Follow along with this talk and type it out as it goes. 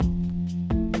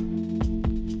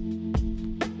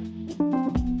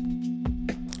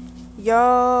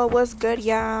Yo, what's good,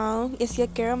 y'all? It's your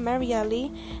girl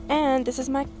Marielle, and this is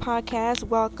my podcast.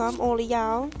 Welcome, all of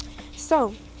y'all.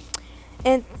 So,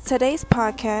 in today's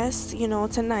podcast,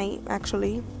 tonight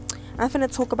actually, I'm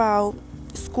finna talk about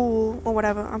school or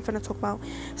whatever I'm finna talk about.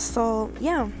 So,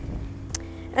 yeah.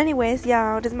 Anyways,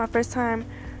 y'all, this is my first time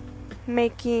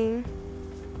making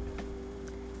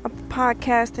a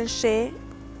podcast and shit.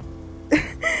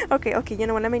 okay, you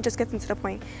know what? Let me just get into the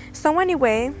point. So,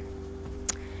 anyway.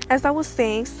 As I was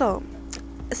saying, so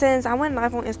since I went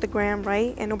live on Instagram,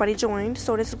 right, and nobody joined,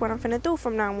 so this is what I'm finna do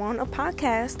from now on, a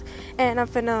podcast, and I'm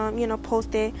finna,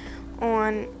 post it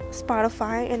on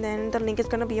Spotify, and then the link is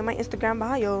gonna be in my Instagram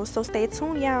bio, so stay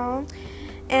tuned, y'all.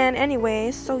 And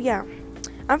anyway, so yeah,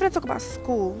 I'm finna talk about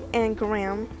school and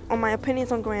Graham, on my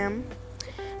opinions on Graham.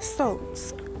 So,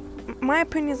 my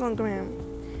opinions on Graham.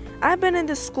 I've been in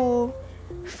this school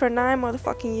for 9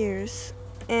 motherfucking years,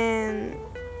 and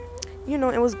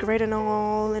it was great and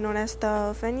all that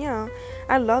stuff. And yeah,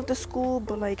 I love the school,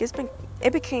 but like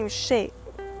it became shit.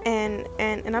 And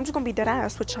I'm just gonna be dead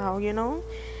ass with y'all,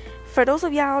 For those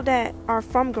of y'all that are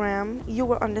from Graham, you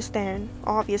will understand,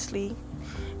 obviously.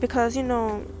 Because,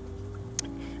 for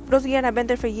those of y'all that have been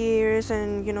there for years,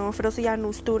 and for those of y'all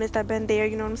new students that been there,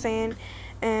 you know what I'm saying?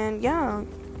 And yeah.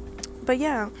 But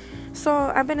yeah. So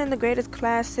I've been in the greatest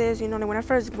classes, when I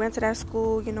first went to that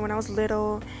school, when I was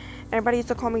little. Everybody used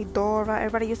to call me Dora.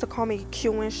 Everybody used to call me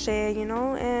Q and shit, and,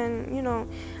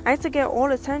 I used to get all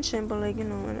attention, but, like,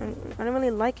 and I didn't really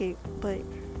like it, but,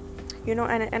 and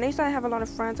I used to have a lot of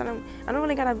friends. I don't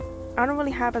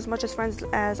really have as much as friends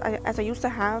as I used to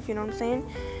have, you know what I'm saying?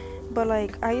 But,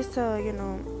 like, I used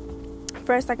to,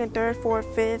 first, second, third,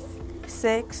 fourth, fifth,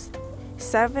 sixth,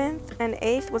 seventh, and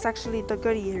eighth was actually the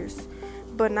good years.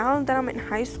 But now that I'm in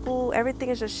high school, everything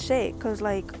is just shit, because,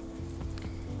 like,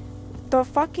 the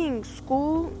fucking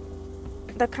school,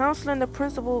 the counselor and the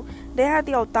principal, they had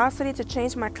the audacity to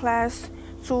change my class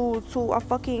to a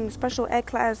fucking special ed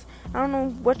class. I don't know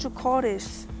what you call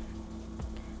this.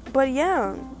 But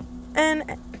yeah.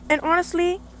 And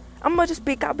honestly, I'm gonna just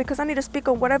speak out because I need to speak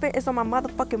on whatever is on my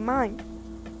motherfucking mind.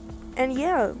 And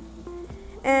yeah.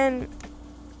 And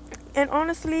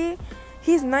honestly,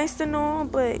 he's nice and all,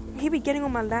 but he be getting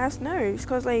on my last nerves.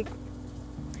 Cause, like,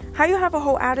 how you have a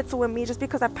whole attitude with me just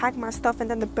because I packed my stuff and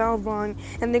then the bell rung,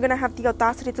 and they're gonna have the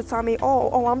audacity to tell me,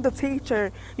 oh, I'm the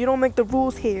teacher, you don't make the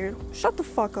rules here. Shut the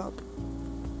fuck up.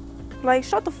 Like,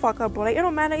 shut the fuck up, bro. Like, it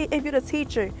don't matter if you're the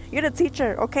teacher. You're the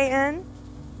teacher, okay, N?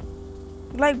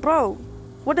 Like, bro,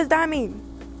 what does that mean?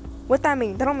 What that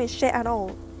mean? That don't mean shit at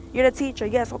all. You're the teacher,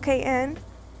 yes, okay, N?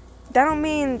 That don't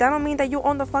mean that you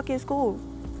own the fucking school.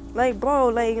 Like, bro,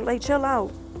 like chill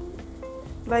out.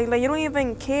 Like you don't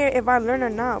even care if I learn or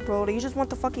not, bro. Like, you just want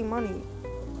the fucking money.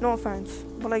 No offense,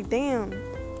 but like, damn.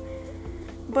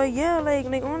 But yeah, like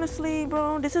honestly,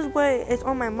 bro, this is what is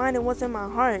on my mind and what's in my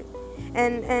heart.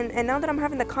 And now that I'm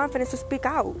having the confidence to speak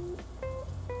out,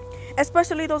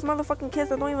 especially those motherfucking kids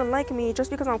that don't even like me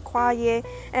just because I'm quiet,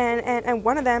 and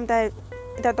one of them that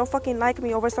don't fucking like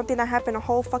me over something that happened a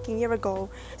whole fucking year ago,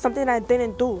 something that I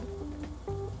didn't do.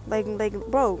 Like,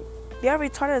 bro, they're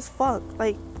retarded as fuck.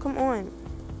 Like, come on.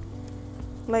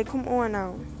 Like, come on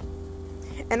now.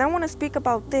 And I want to speak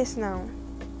about this now.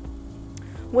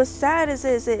 What's sad is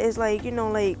like,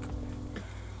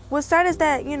 what's sad is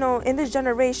that, in this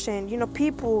generation,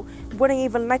 people wouldn't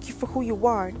even like you for who you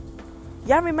are.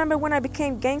 Y'all remember when I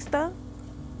became gangsta?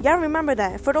 Y'all remember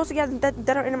that? For those of y'all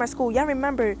that are in my school, y'all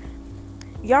remember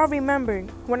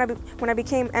when I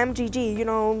became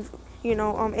MGG,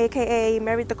 AKA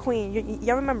Mary the Queen.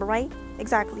 Y'all remember, right?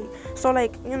 Exactly. So,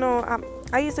 like,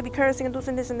 I used to be cursing and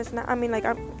doing this and this and that. I mean,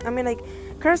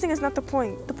 cursing is not the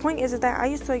point. The point is that I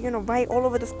used to, write all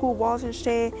over the school walls and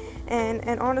shit.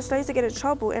 And honestly, I used to get in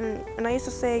trouble. And I used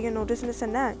to say, this and this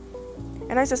and that.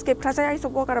 And I used to skip class. I used to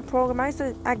walk out of program. I used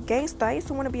to act gangsta. I used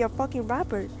to want to be a fucking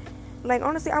rapper. Like,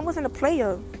 honestly, I wasn't a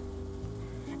player.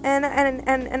 And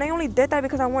I only did that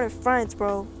because I wanted friends,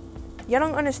 bro. Y'all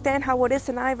don't understand how it is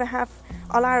to not even have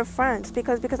a lot of friends.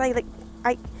 Because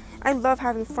I love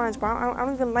having friends, bro. I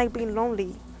don't even like being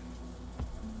lonely.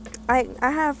 I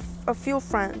have a few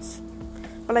friends,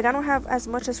 but like I don't have as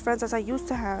much as friends as I used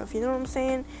to have. You know what I'm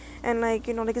saying? And like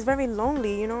it's very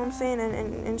lonely. You know what I'm saying?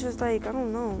 And just like, I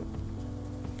don't know.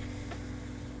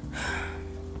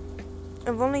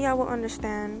 If only y'all will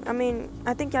understand. I mean,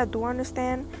 I think y'all do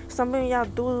understand. Some of y'all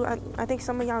do. I think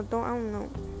some of y'all don't. I don't know.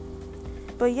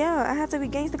 But yeah, I had to be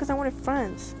gangster because I wanted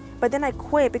friends. But then I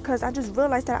quit because I just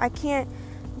realized that I can't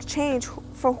change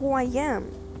for who I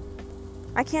am.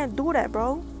 I can't do that,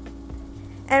 bro.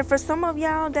 And for some of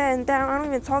y'all that I don't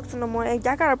even talk to no more, and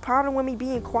y'all got a problem with me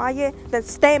being quiet, then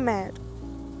stay mad.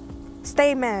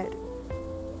 Stay mad.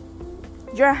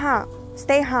 You're hot.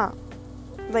 Stay hot.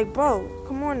 Like, bro,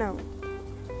 come on now.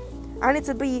 I need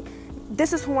to be,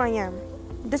 this is who I am.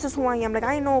 This is who I am. Like,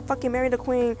 I ain't no fucking Mary the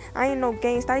Queen. I ain't no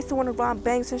gangster. I used to want to rob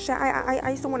banks and shit. I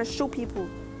used to want to shoot people.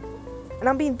 And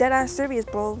I'm being dead ass serious,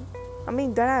 bro. I'm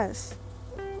being dead ass.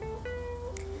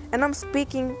 And I'm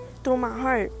speaking through my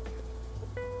heart.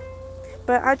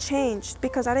 But I changed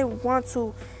because I didn't want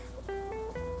to.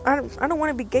 I don't want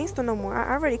to be gangster no more.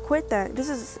 I already quit that.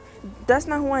 That's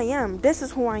not who I am. This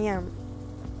is who I am.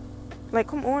 Like,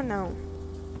 come on now.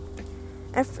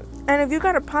 And if you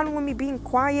got a problem with me being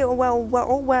quiet,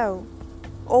 oh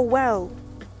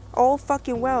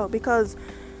fucking well, because,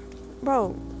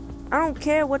 bro, I don't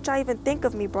care what y'all even think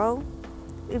of me, bro.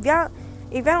 If y'all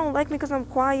don't like me because I'm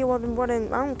quiet, well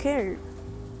then I don't care.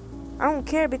 I don't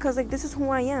care because, like, this is who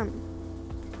I am.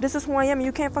 This is who I am, and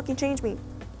you can't fucking change me.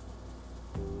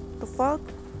 The fuck?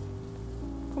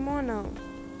 Come on now.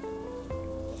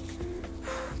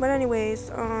 But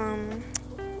anyways,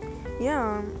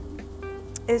 yeah.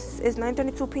 It's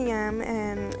 9:32 p.m.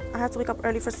 and I have to wake up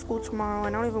early for school tomorrow,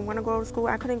 and I don't even want to go to school.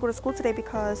 I couldn't go to school today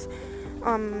because,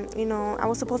 I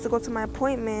was supposed to go to my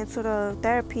appointment to the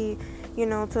therapy,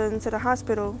 to the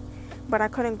hospital, but I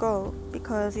couldn't go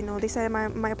because, they said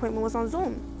my appointment was on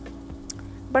Zoom.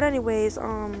 But anyways,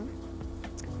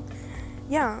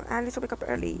 yeah, I need to wake up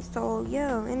early. So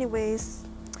yeah, anyways,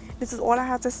 this is all I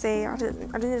have to say. I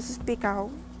didn't just speak out.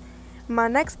 My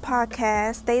next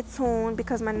podcast, stay tuned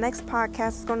because my next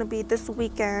podcast is going to be this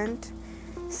weekend.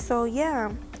 So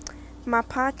yeah, my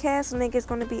podcast link is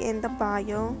going to be in the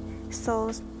bio.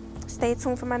 So stay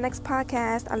tuned for my next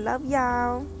podcast. I love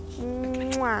y'all.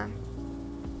 Mwah.